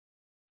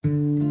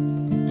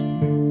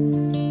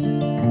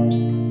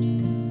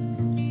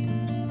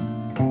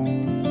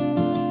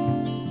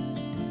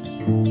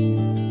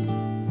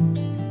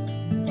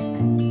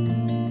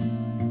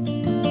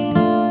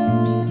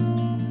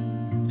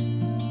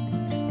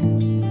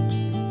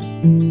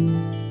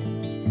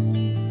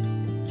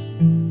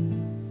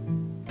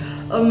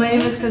my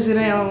name is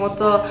Kazuna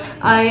Yamamoto.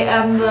 I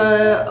am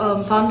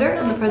the founder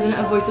and the president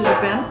of Voice of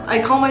Japan. I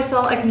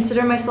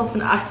consider myself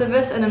an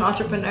activist and an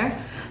entrepreneur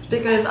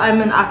because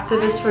I'm an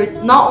activist for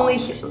not only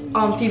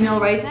female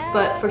rights,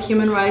 but for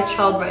human rights,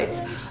 child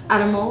rights,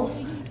 animals,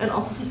 and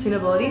also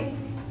sustainability.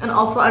 And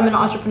also I'm an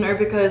entrepreneur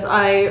because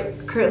I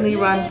currently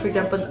run, for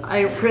example,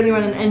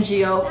 an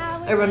NGO.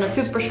 I run a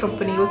toothbrush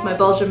company with my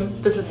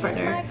Belgian business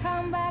partner.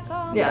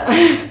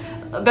 Yeah,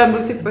 a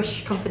bamboo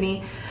toothbrush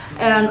company.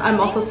 And I'm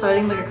also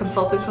starting like a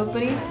consulting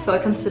company, so I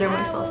consider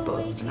myself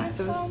both an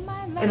activist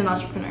and an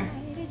entrepreneur.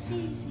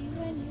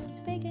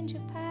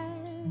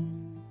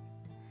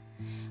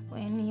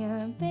 When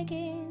you're big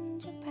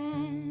in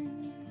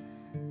Japan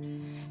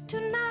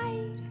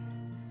tonight.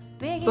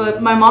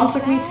 But my mom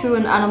took me to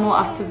an animal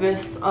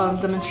activist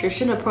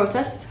demonstration, a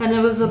protest, and it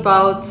was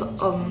about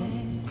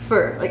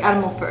fur, like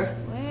animal fur.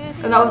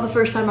 And that was the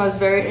first time I was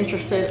very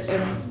interested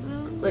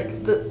in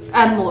like the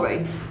animal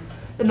rights.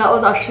 And that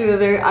was actually a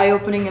very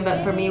eye-opening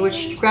event for me,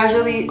 which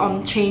gradually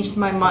changed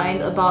my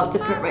mind about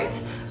different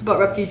rights, about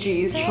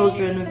refugees,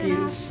 children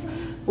abuse,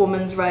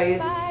 women's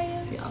rights.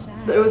 Yeah.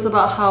 But it was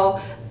about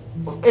how,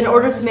 in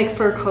order to make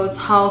fur coats,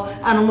 how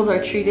animals are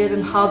treated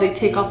and how they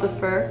take off the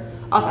fur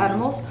off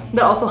animals.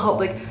 That also helped.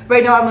 Like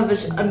right now, I'm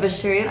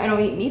vegetarian. I don't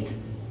eat meat.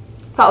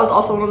 That was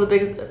also one of the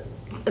biggest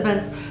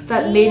events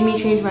that made me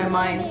change my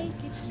mind.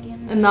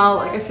 And now,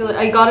 like I feel like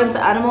I got into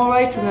animal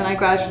rights, and then I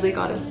gradually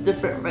got into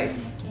different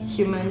rights.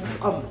 Humans,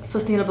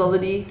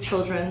 sustainability,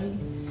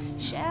 children.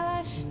 Shall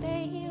I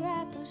stay here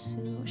at the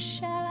zoo?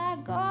 Shall I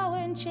go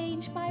and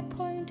change my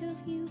point of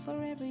view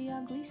for every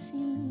ugly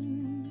scene?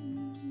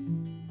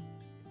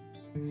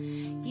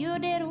 You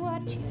did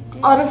what you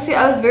did. Honestly,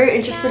 I was very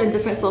interested in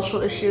different social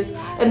issues,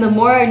 and the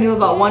more I knew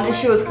about one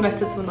issue, it was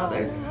connected to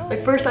another.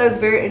 Like first, I was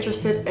very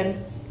interested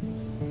in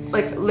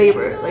like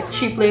labor, like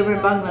cheap labor in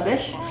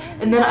Bangladesh,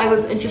 and then I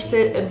was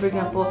interested in, for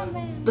example,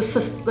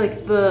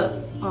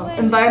 the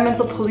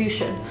environmental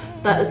pollution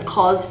that is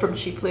caused from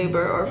cheap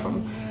labor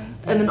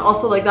and then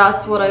also like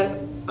that's what I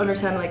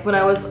understand. Like when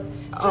I was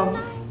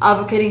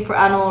advocating for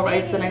animal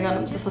rights, then I got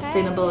into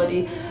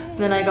sustainability,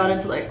 then I got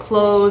into like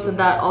clothes, and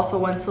that also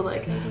went to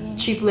like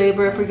cheap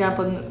labor, for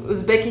example in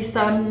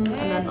Uzbekistan,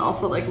 and then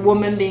also like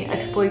women being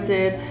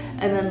exploited,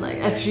 and then like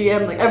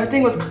FGM, like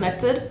everything was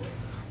connected.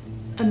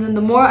 And then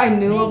the more I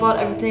knew about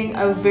everything,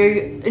 I was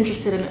very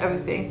interested in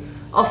everything.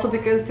 Also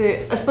because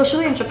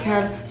especially in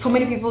Japan, so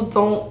many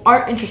people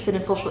aren't interested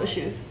in social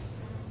issues.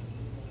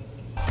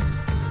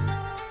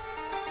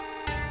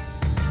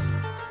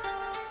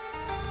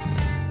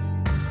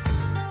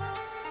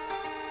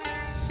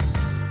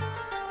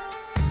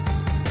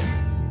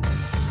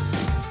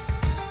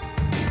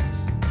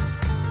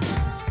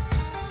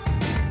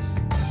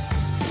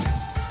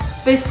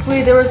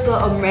 Basically, there was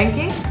a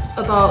ranking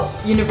about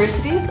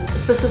universities,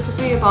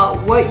 specifically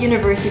about what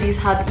universities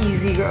have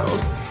easy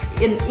girls.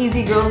 In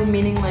easy girls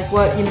meaning like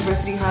what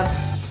university have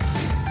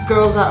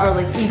girls that are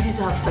like easy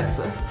to have sex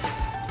with.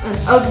 And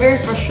I was very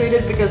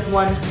frustrated because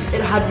one,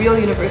 it had real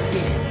university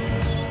names,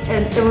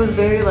 and it was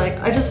very like,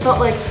 I just felt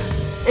like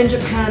in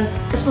Japan,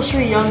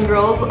 especially young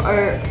girls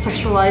are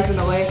sexualized in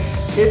a way.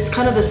 It's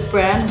kind of this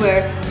brand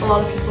where a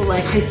lot of people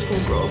like high school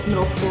girls,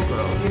 middle school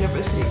girls,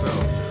 university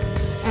girls.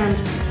 And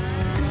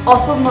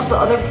also the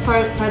other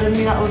side of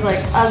me that was like,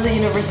 as a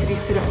university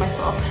student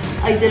myself,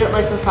 I didn't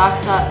like the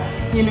fact that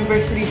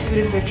university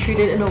students are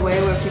treated in a way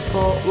where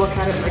people look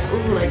at it like,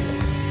 ooh, like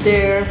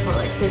they're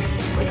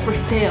for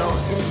sale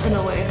in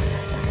a way.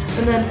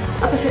 And then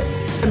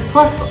and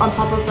plus on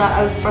top of that,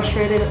 I was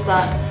frustrated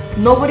that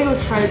nobody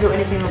was trying to do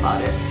anything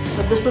about it.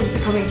 That this was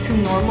becoming too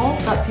normal,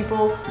 that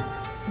people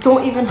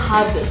don't even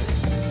have this,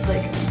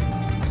 like,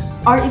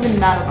 aren't even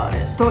mad about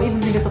it, don't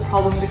even think it's a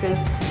problem because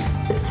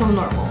it's so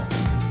normal.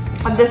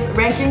 And this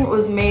ranking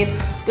was made,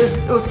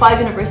 it was 5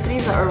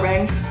 universities that were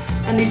ranked,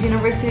 and these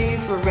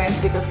universities were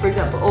ranked because, for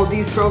example, oh,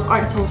 these girls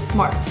aren't so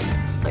smart.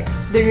 Like,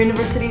 their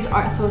universities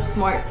aren't so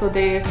smart, so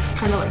they're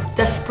kind of like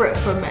desperate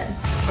for men.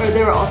 Or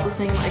they were also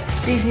saying like,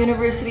 these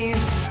universities,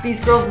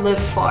 these girls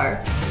live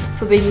far,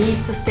 so they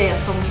need to stay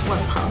at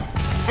someone's house.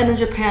 And in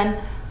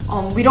Japan,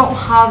 we don't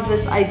have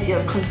this idea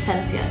of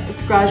consent yet.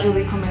 It's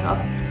gradually coming up.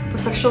 But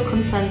sexual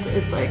consent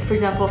is like, for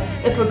example,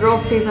 if a girl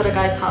stays at a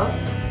guy's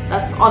house,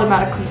 that's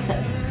automatic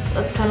consent.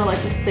 That's kind of like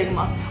the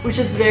stigma, which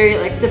is very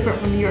like different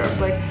from Europe.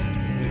 Like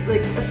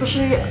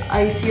especially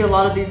I see a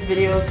lot of these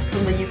videos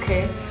from the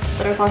UK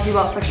that are talking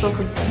about sexual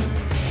consent.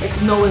 Like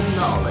no is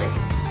no. Like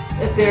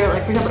if they're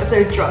like, for example, if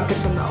they're drunk,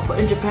 it's a no. But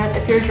in Japan,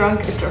 if you're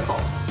drunk, it's your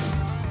fault.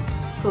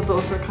 So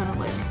those were kind of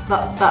like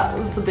that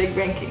was the big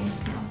ranking.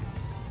 Yeah.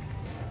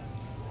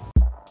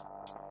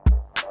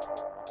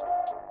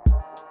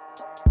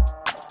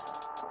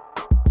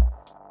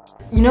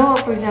 You know,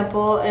 for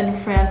example, in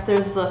France,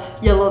 there's the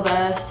yellow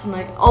vest, and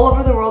like all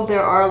over the world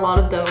there are a lot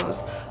of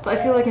demos. But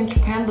I feel like in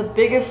Japan, the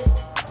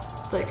biggest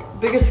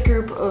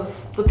group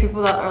of the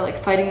people that are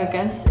like fighting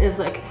against is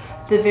like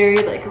the very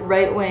like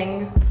right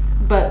wing,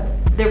 but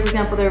they're, for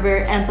example, they're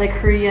very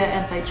anti-Korea,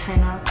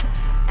 anti-China,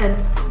 and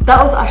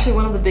that was actually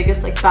one of the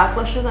biggest like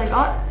backlashes I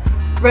got.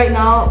 right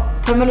now,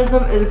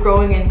 feminism is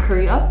growing in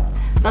Korea.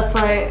 That's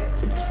why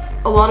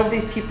a lot of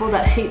these people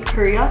that hate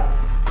Korea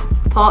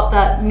thought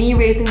that me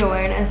raising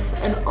awareness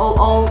and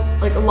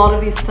like a lot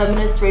of these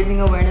feminists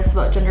raising awareness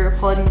about gender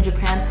equality in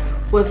Japan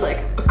was like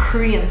a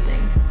Korean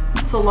thing.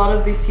 So a lot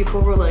of these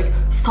people were like,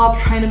 stop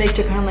trying to make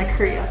Japan like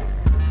Korea.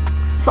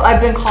 So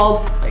I've been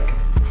called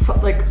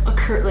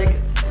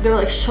they were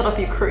like, shut up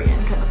you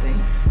Korean kind of thing.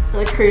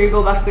 They're like, Korea,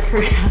 go back to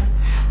Korea.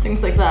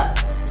 Things like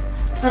that.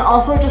 And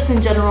also just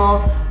in general,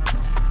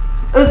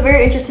 it was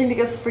very interesting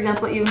because, for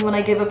example, even when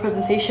I gave a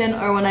presentation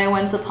or when I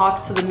went to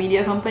talk to the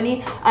media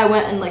company, I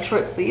went in like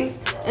short sleeves.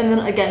 And then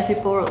again,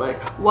 people were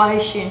like, why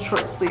is she in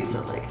short sleeves?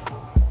 Or like,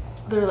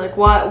 they're like,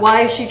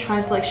 why is she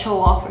trying to like show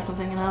off or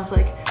something? And I was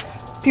like,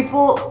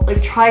 people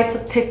like try to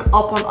pick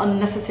up on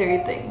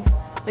unnecessary things.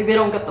 Like they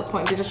don't get the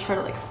point. They just try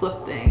to like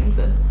flip things.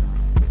 And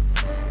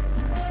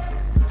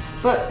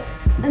but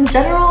in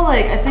general,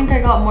 like I think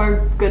I got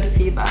more good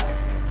feedback.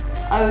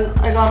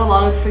 I got a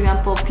lot of, for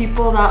example,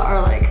 people that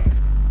are like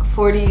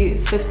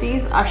 40s,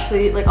 50s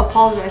actually like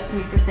apologized to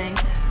me for saying,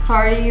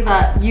 sorry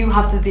that you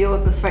have to deal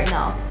with this right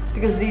now,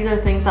 because these are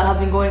things that have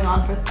been going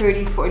on for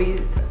 30,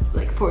 40,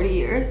 like 40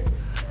 years.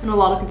 And a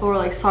lot of people were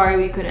like, sorry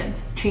we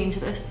couldn't change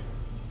this.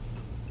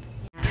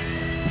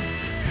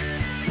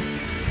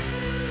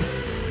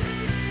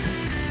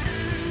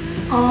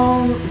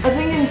 I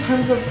think in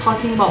terms of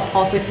talking about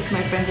politics with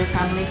my friends or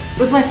family,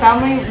 with my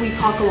family we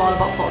talk a lot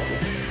about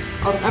politics.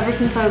 Ever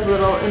since I was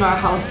little, in our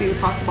house we would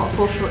talk about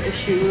social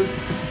issues,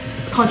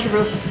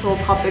 controversial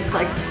topics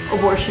like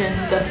abortion,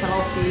 death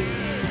penalty.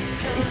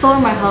 Still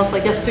in my house,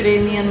 like yesterday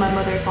me and my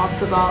mother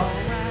talked about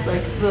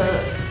like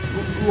the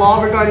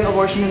law regarding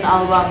abortion in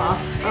Alabama,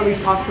 or we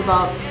talked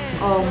about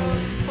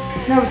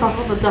we talked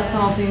about the death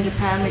penalty in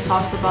Japan. We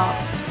talked about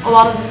a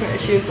lot of different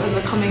issues in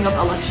the coming up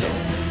election.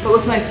 But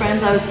with my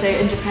friends, I would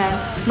say in Japan,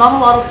 not a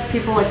lot of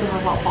people like to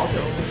talk about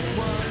politics.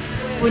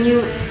 When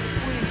you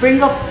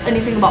bring up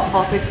anything about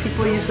politics,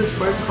 people use this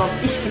word called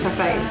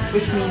ishikitakai,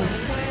 which means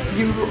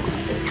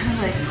it's kind of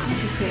like, how do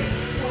you say it?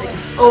 Like,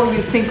 oh,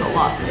 you think a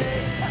lot, like,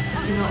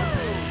 you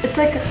know. It's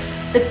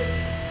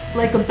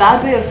like a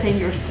bad way of saying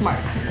you're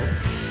smart, kind of.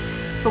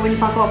 So when you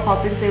talk about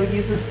politics, they would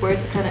use this word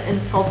to kind of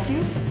insult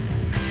you.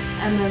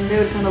 And then they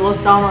would kind of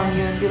look down on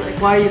you and be like,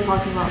 why are you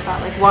talking about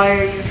that? Like, why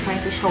are you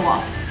trying to show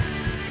off?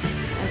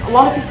 And a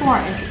lot of people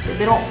aren't interested.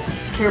 They don't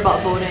care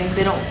about voting.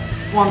 They don't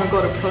want to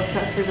go to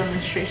protests or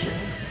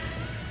demonstrations.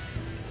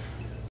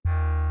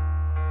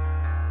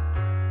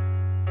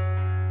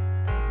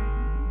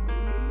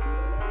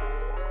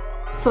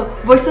 So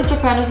Voice of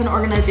Japan is an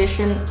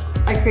organization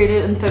I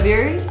created in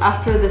February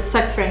after the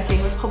sex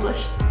ranking was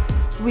published.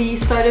 We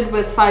started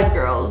with 5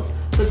 girls,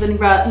 but then it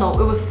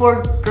was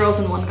 4 girls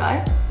and 1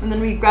 guy. And then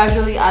we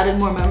gradually added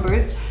more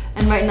members,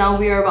 and right now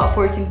we are about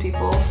 14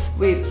 people.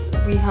 We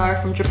are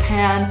from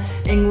Japan,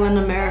 England,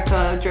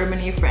 America,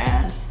 Germany,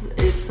 France,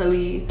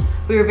 Italy.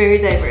 We are very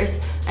diverse,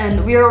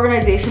 and we are an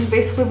organization.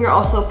 Basically, we're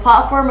also a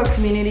platform, a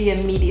community,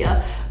 and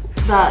media.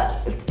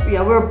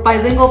 We're a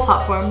bilingual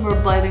platform. We're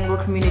a bilingual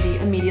community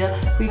and media.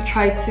 We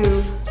try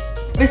to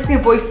basically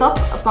voice up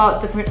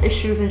about different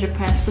issues in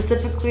Japan,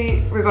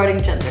 specifically regarding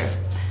gender.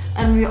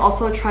 And we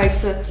also try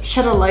to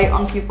shed a light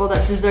on people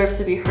that deserve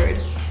to be heard.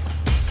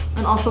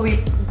 And also we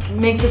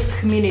make this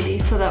community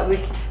so that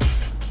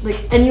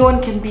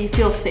anyone can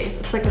feel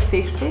safe. It's like a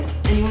safe space.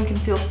 Anyone can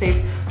feel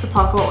safe to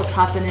talk about what's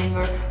happening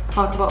or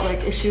talk about like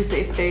issues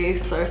they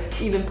face, or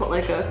even put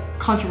like a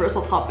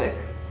controversial topic.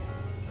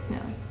 Yeah.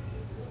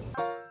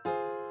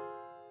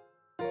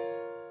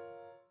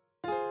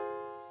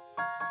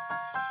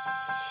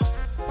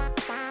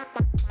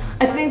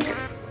 I think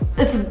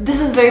this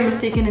is very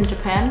mistaken in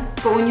Japan,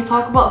 but when you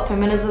talk about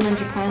feminism in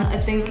Japan, I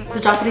think the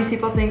Japanese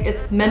people think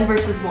it's men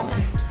versus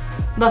women.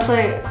 That's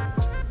why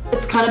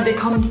it's kind of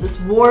becomes this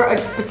war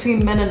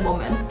between men and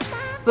women.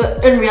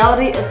 But in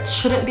reality, it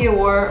shouldn't be a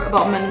war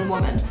about men and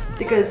women,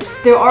 because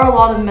there are a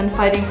lot of men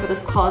fighting for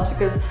this cause,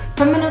 because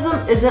feminism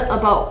isn't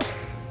about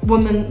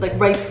women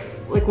rights,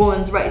 like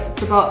women's rights.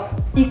 It's about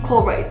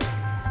equal rights.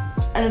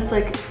 And it's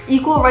like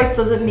equal rights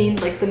doesn't mean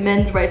like the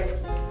men's rights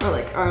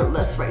are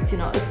less rights, you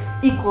know, it's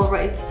equal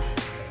rights.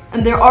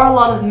 And there are a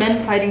lot of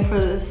men fighting for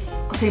this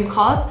same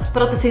cause,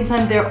 but at the same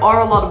time there are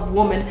a lot of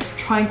women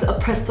trying to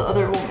oppress the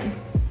other woman.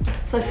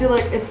 So I feel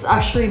like it's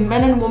actually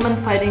men and women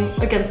fighting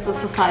against the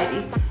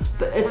society,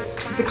 but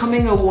it's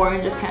becoming a war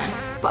in Japan.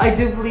 But I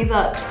do believe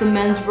that the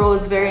men's role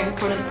is very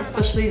important,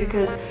 especially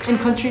because in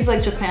countries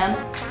like Japan,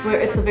 where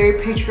it's a very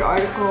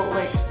patriarchal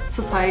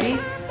society,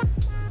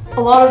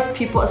 a lot of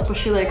people,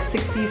 especially like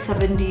 60s,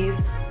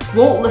 70s,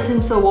 won't listen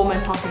to a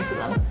woman talking to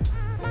them.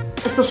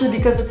 Especially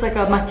because it's like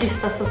a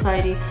machista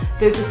society.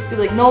 They would just be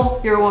like, no,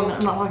 you're a woman,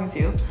 I'm not talking to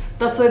you.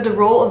 That's why the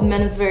role of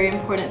men is very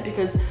important,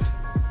 because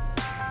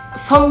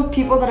some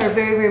people that are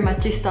very, very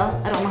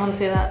machista, I don't know how to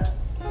say that,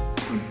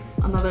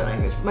 another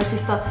language,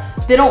 machista,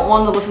 they don't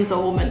want to listen to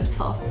a woman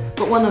itself.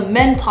 But when a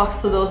man talks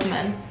to those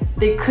men,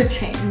 they could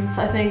change.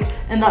 So I think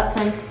in that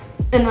sense,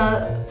 in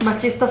a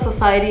machista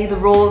society, the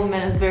role of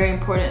men is very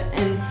important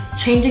in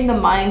changing the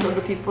minds of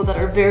the people that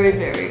are very,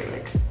 very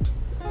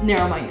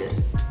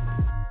narrow-minded.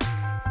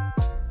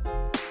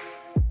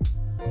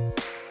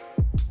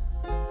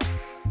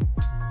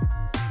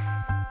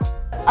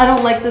 I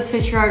don't like this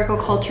patriarchal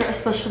culture,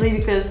 especially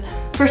because,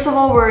 first of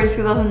all, we're in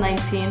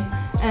 2019,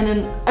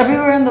 and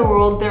everywhere in the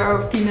world there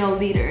are female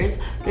leaders,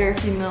 there are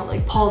female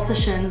like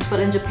politicians, but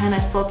in Japan I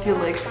still feel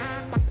like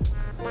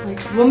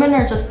women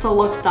are just still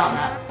looked down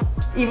at.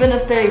 Even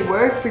if they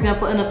work, for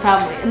example, in a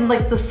family, in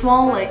like the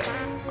small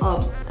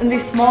in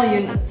these small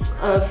units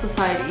of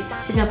society,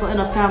 for example, in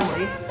a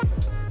family,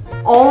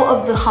 all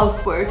of the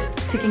housework,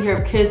 taking care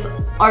of kids,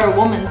 are a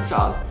woman's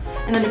job.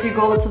 And then if you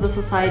go to the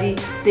society,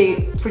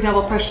 they, for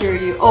example, pressure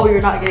you, oh,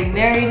 you're not getting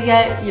married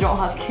yet, you don't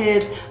have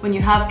kids. When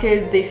you have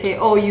kids, they say,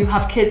 oh, you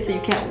have kids so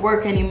you can't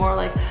work anymore.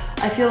 Like,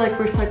 I feel like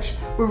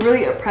we're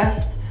really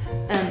oppressed,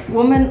 and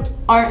women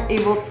aren't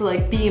able to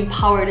like be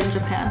empowered in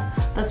Japan.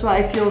 That's why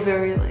I feel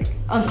very like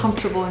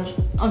uncomfortable,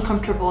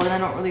 and I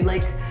don't really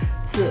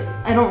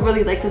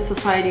like this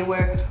society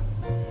where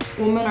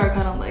women are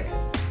kind of like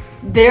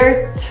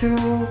there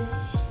to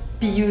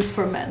be used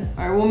for men,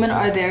 or women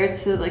are there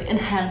to like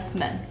enhance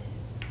men.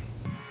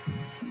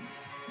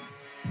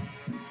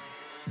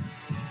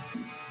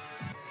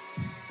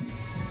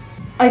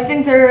 I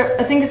think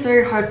it's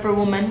very hard for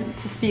women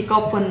to speak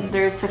up when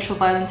there's sexual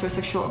violence or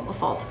sexual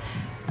assault,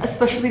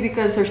 especially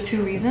because there's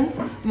two reasons.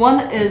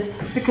 One is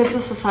because the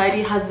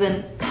society has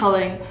been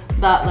telling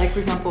that, like, for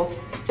example,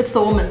 it's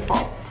the woman's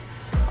fault.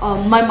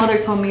 My mother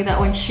told me that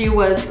when she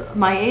was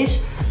my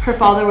age, her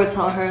father would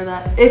tell her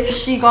that if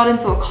she got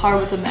into a car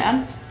with a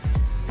man,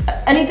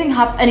 anything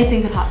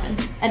could happen,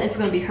 and it's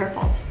gonna be her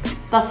fault.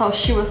 That's how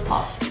she was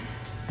taught.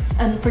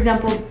 And for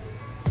example,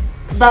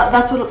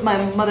 that's what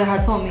my mother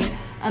had told me.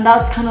 And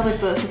that's kind of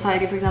like the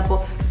society. For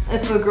example,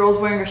 if a girl's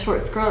wearing a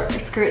short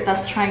skirt,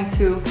 that's trying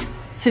to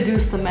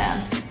seduce the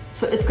man.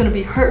 So it's gonna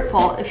be her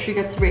fault if she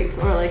gets raped,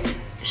 or like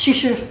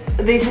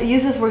they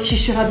use this word, she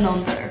should have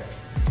known better.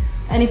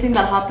 Anything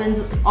that happens,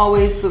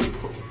 always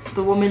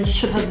the woman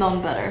should have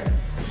known better.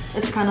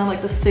 It's kind of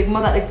like the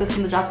stigma that exists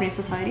in the Japanese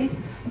society.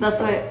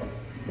 That's why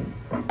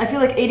I feel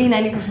like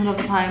 80–90% of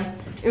the time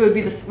it would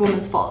be the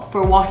woman's fault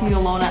for walking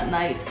alone at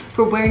night,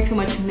 for wearing too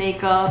much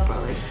makeup, or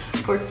like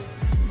for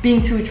being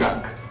too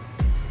drunk.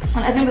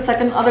 And I think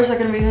the other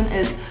second reason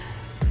is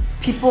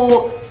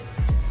people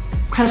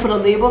kind of put a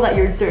label that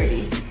you're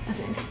dirty, I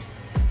think.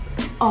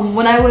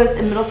 When I was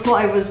in middle school,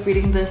 I was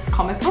reading this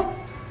comic book,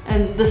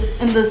 and in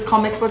this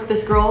comic book,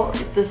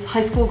 this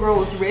high school girl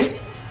was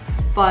raped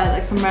by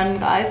like some random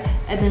guys,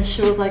 and then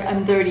she was like,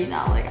 I'm dirty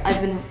now, like I've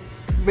been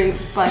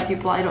raped by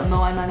people I don't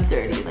know, and I'm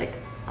dirty, like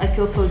I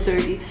feel so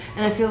dirty.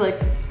 And I feel like,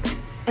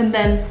 and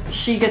then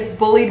she gets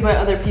bullied by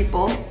other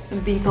people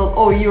and being told,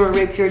 oh, you were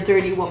raped, you're a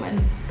dirty woman.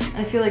 And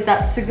I feel like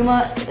that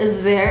stigma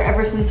is there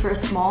ever since we're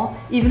small,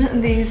 even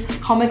in these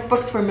comic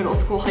books for middle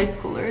school, high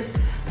schoolers.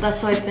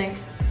 That's why I think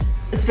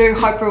it's very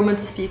hard for women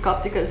to speak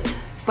up, because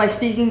by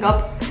speaking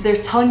up, they're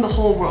telling the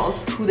whole world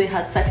who they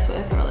had sex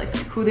with, or like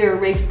who they were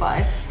raped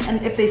by.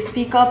 And if they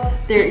speak up,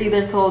 they're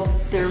either told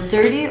they're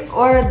dirty,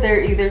 or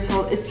they're either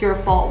told it's your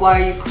fault,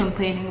 why are you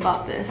complaining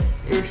about this,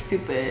 you're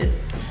stupid.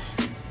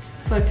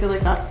 So I feel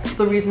like that's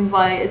the reason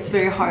why it's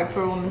very hard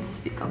for a woman to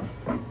speak up.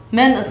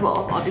 Men as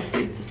well,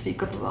 obviously, to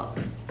speak up about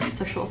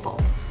sexual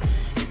assault.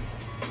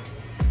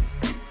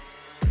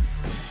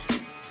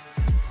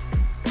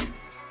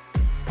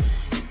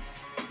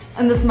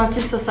 In this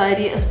machist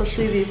society,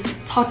 especially these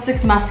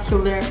toxic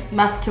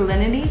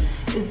masculinity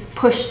is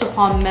pushed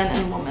upon men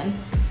and women.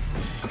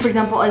 For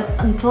example,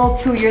 until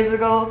 2 years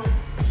ago,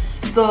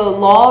 the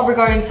law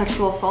regarding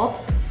sexual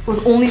assault was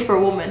only for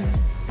women.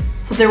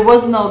 So there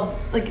was no,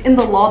 like in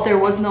the law, there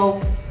was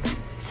no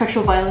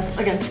sexual violence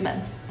against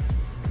men,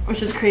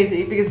 which is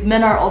crazy because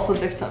men are also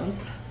victims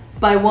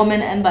by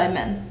women and by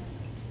men.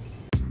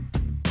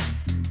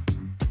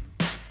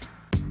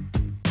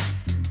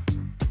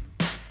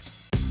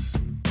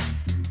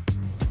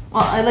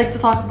 Well, I like to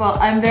talk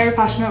about, I'm very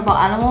passionate about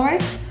animal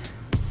rights,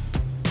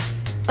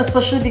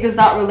 especially because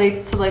that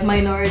relates to like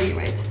minority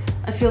rights.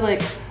 I feel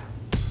like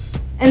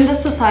in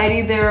this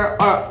society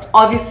there are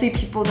obviously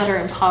people that are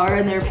in power,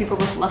 and there are people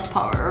with less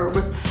power or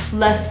with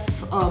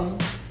less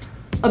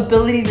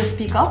ability to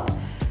speak up,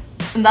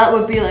 and that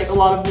would be like a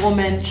lot of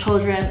women,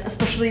 children,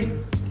 especially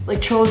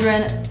like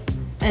children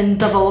in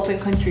developing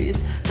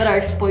countries that are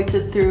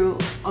exploited through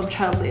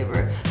child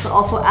labor, but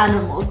also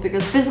animals,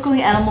 because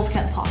physically animals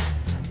can't talk.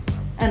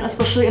 And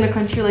especially in a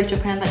country like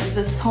Japan that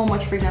uses so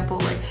much, for example,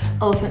 like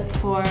elephant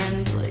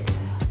horns, like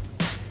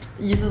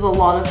uses a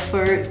lot of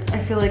fur. I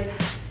feel like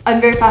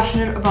I'm very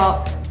passionate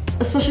about,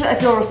 especially I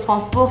feel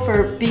responsible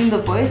for being the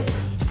voice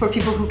for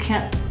people who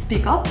can't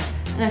speak up.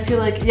 And I feel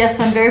like, yes,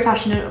 I'm very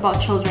passionate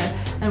about children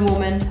and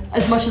women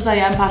as much as I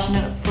am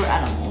passionate for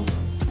animals.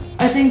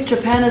 I think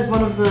Japan is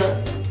one of the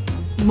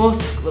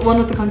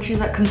countries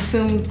that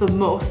consume the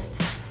most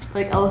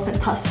like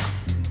elephant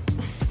tusks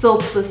still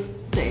to this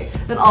day.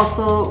 And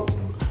also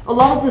a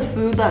lot of the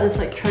food that is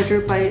like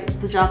treasured by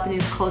the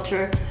Japanese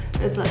culture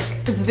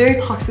is very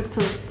toxic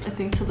to, I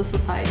think, to the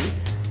society.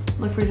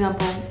 Like for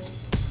example,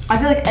 I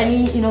feel like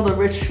any, the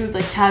rich foods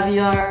like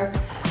caviar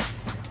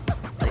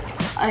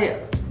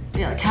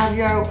Yeah,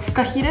 caviar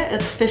fukahire,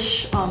 it's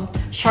fish,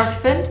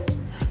 shark fin.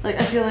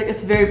 Like, I feel like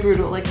it's very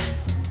brutal. Like,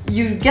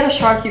 you get a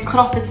shark, you cut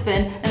off its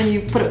fin, and then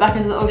you put it back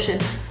into the ocean.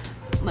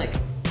 Like,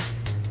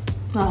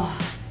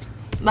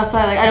 that's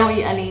why, like, I don't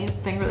eat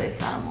anything related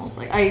to animals.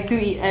 Like, I do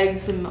eat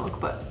eggs and milk,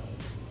 but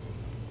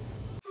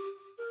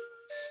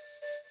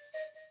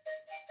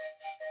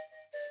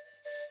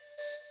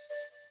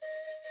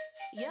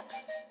yeah.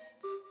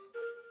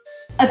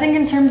 I think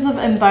in terms of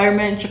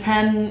environment,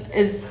 Japan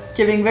is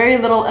giving very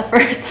little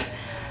effort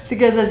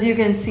because, as you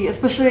can see,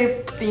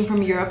 especially being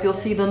from Europe, you'll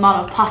see the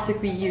amount of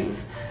plastic we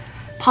use.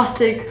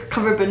 Plastic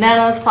covered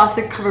bananas,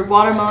 plastic covered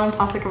watermelon,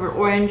 plastic covered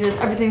oranges,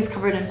 everything's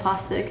covered in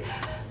plastic.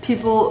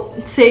 People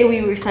say we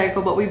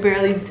recycle, but we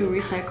barely do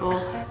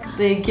recycle.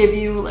 They give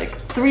you like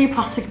 3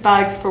 plastic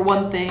bags for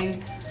one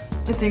thing.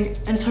 I think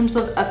in terms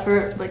of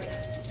effort, like,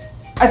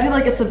 I feel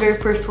like it's a very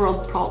first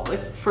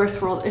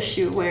world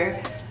issue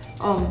where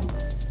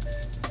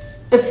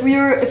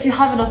if you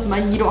have enough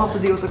money, you don't have to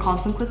deal with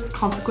the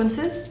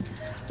consequences.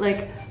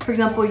 Like, for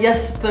example,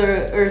 yes,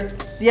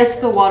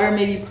 the water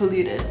may be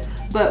polluted,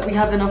 but we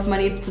have enough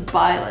money to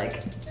buy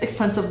like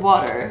expensive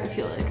water. I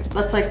feel like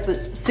that's like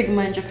the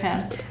stigma in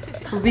Japan.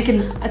 So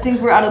I think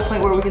we're at a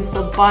point where we can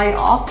still buy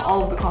off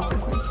all of the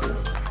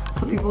consequences.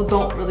 So people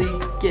don't really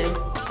give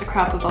a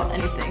crap about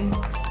anything.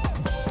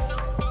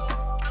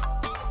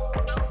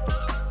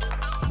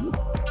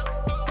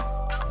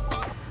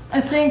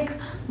 I think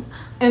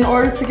in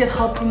order to get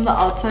help from the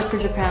outside for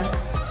Japan,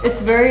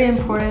 it's very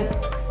important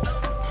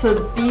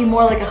to be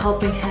more like a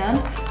helping hand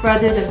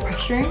rather than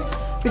pressuring,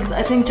 because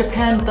I think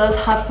Japan does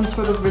have some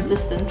sort of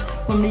resistance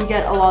when we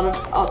get a lot of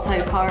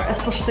outside power.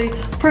 Especially,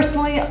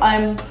 personally,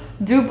 I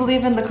do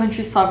believe in the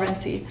country's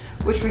sovereignty,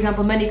 which, for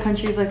example, many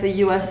countries like the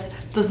US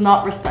does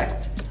not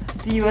respect.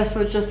 The US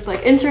would just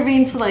like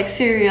intervene to like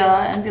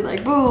Syria and be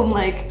like, boom,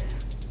 like,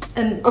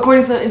 and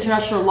according to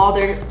international law,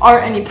 there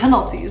aren't any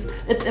penalties.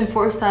 It's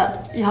enforced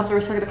that you have to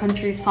respect the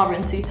country's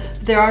sovereignty.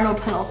 There are no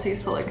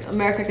penalties, so like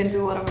America can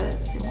do whatever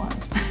they want.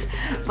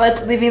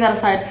 But leaving that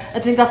aside, I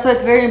think that's why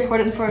it's very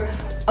important for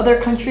other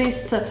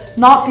countries to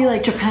not be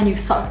like, Japan, you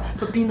suck,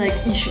 but being like,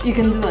 you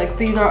can do like,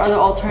 these are other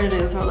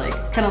alternatives, or like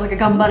kind of like a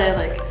gambare,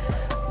 like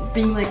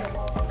being like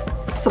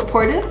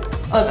supportive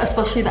of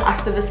especially the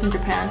activists in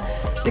Japan.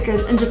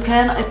 Because in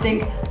Japan, I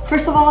think,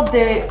 first of all,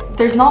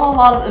 there's not a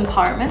lot of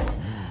empowerment.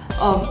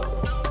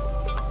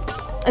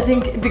 I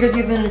think because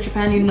you've been in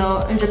Japan, you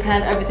know, in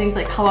Japan everything's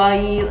like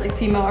kawaii, like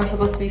female are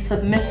supposed to be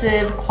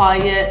submissive,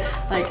 quiet,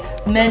 like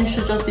men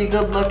should just be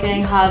good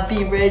looking,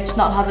 be rich,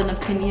 not have an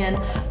opinion.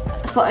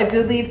 So I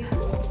believe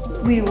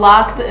we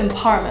lack the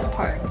empowerment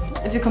part.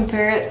 If you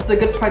compare it to the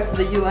good parts of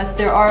the US,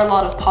 there are a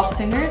lot of pop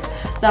singers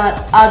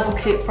that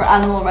advocate for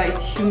animal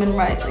rights, human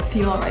rights, like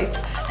female rights,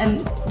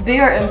 and they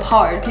are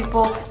empowered.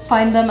 People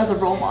find them as a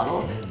role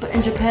model. But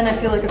in Japan, I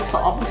feel like it's the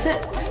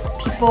opposite.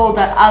 People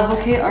that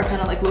advocate are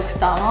kind of like looked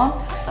down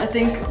on. So I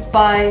think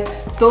by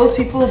those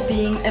people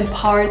being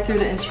empowered through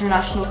the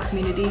international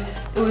community,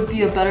 it would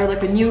be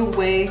a new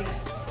way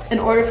in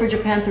order for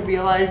Japan to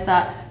realize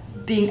that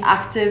being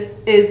active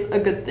is a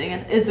good thing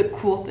and is a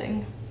cool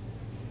thing.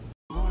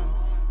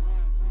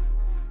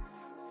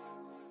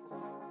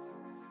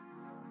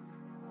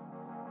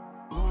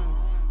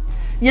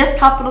 Yes,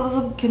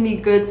 capitalism can be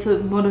good to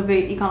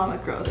motivate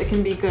economic growth. It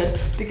can be good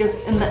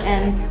because in the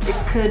end, it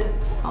could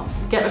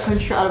get a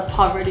country out of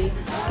poverty.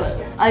 But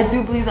I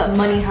do believe that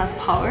money has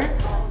power,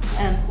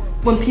 and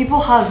when people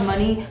have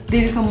money,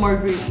 they become more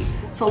greedy.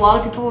 So a lot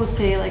of people would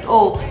say like,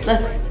 oh,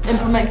 let's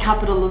implement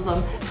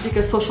capitalism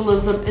because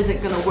socialism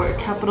isn't gonna work.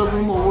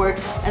 Capitalism will work,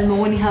 and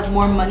when we have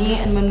more money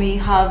and when we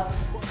have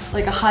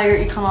like a higher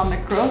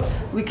economic growth,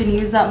 we can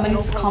use that money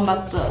to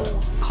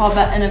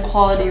combat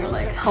inequality or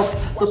like help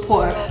the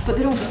poor. But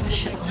they don't give a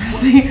shit,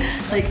 honestly.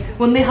 Like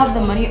when they have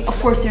the money, of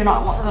course they're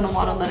not gonna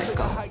want to let it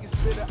go.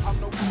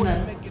 And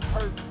then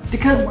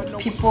because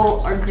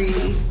people are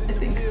greedy, I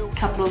think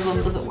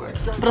capitalism doesn't work.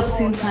 But at the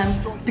same time,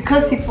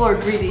 because people are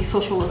greedy,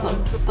 socialism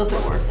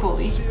doesn't work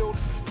fully.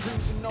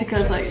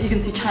 Because like you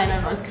can see China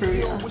and North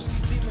Korea.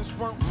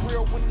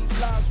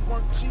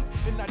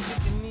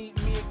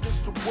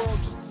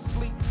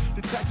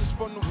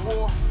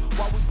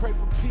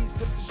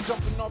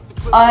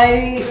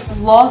 I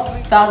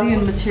lost value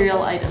in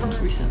material items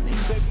recently.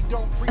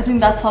 I think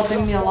that's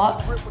helping me a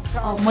lot.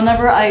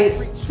 Whenever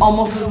I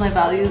almost lose my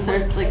values,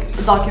 there's like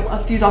a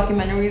few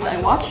documentaries I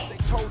watch,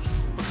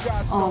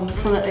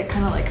 so that it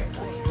kind of like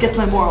gets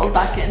my morals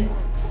back in.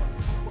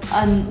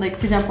 And like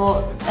for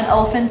example, an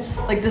elephant,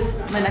 like this,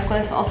 my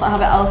necklace, also I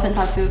have an elephant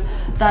tattoo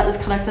that is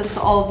connected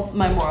to all of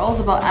my morals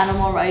about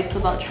animal rights,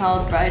 about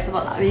child rights,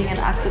 about being an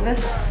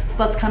activist. So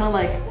that's kind of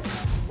like,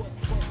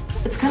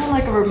 it's kind of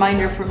like a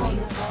reminder for me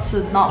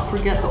to not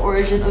forget the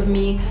origin of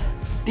me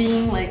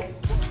being like,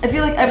 I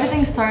feel like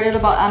everything started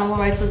about animal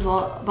rights as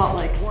well, about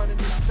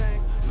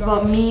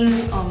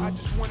me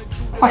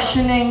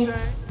questioning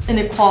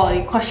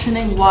inequality,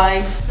 questioning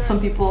why some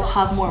people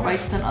have more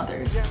rights than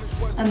others.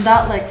 And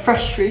that like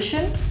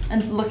frustration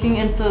and looking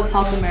into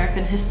South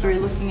American history,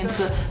 looking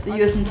into the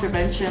US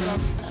intervention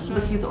and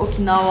looking to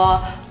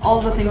Okinawa,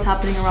 all the things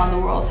happening around the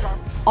world.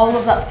 All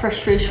of that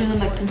frustration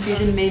and the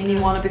confusion made me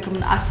want to become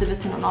an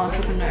activist and an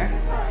entrepreneur.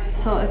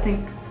 So I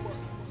think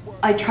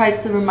I tried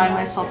to remind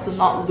myself to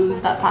not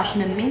lose that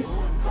passion in me.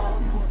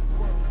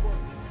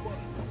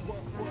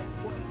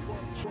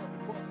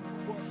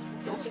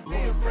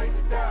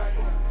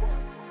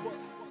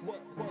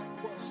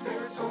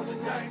 Spirits on the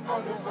night,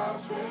 all the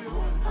vibes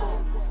real.